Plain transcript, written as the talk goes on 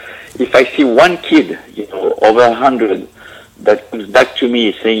if I see one kid, over 100, that comes back to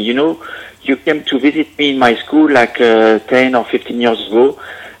me saying, you came to visit me in my school like 10 or 15 years ago,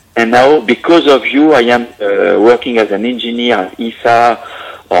 and now because of you, I am working as an engineer at ESA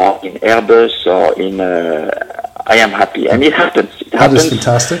or in Airbus or I am happy. And it happens. That is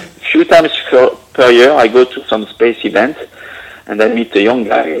fantastic. A few times per year, I go to some space event, and I meet a young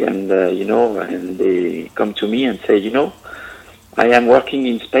guy, and and they come to me and say, I am working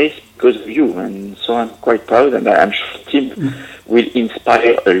in space because of you, and so I'm quite proud, and I'm sure Tim will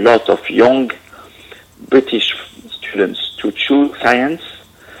inspire a lot of young British students to choose science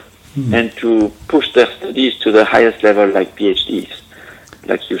and to push their studies to the highest level, like PhDs,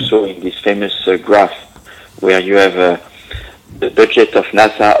 like you saw in this famous graph, where you have the budget of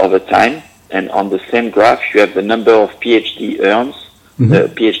NASA over time, and on the same graph you have the number of PhDs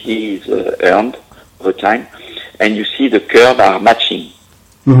earned over time, and you see the curve are matching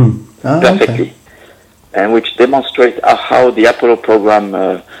perfectly, okay. And which demonstrate how the Apollo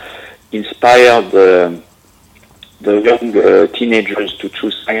program inspired the young teenagers to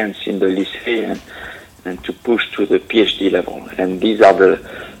choose science in the lycée and to push to the PhD level. And these are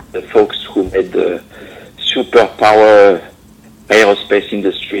the folks who made the superpower aerospace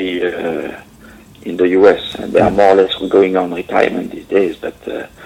industry in the US, and they are more or less going on retirement these days, but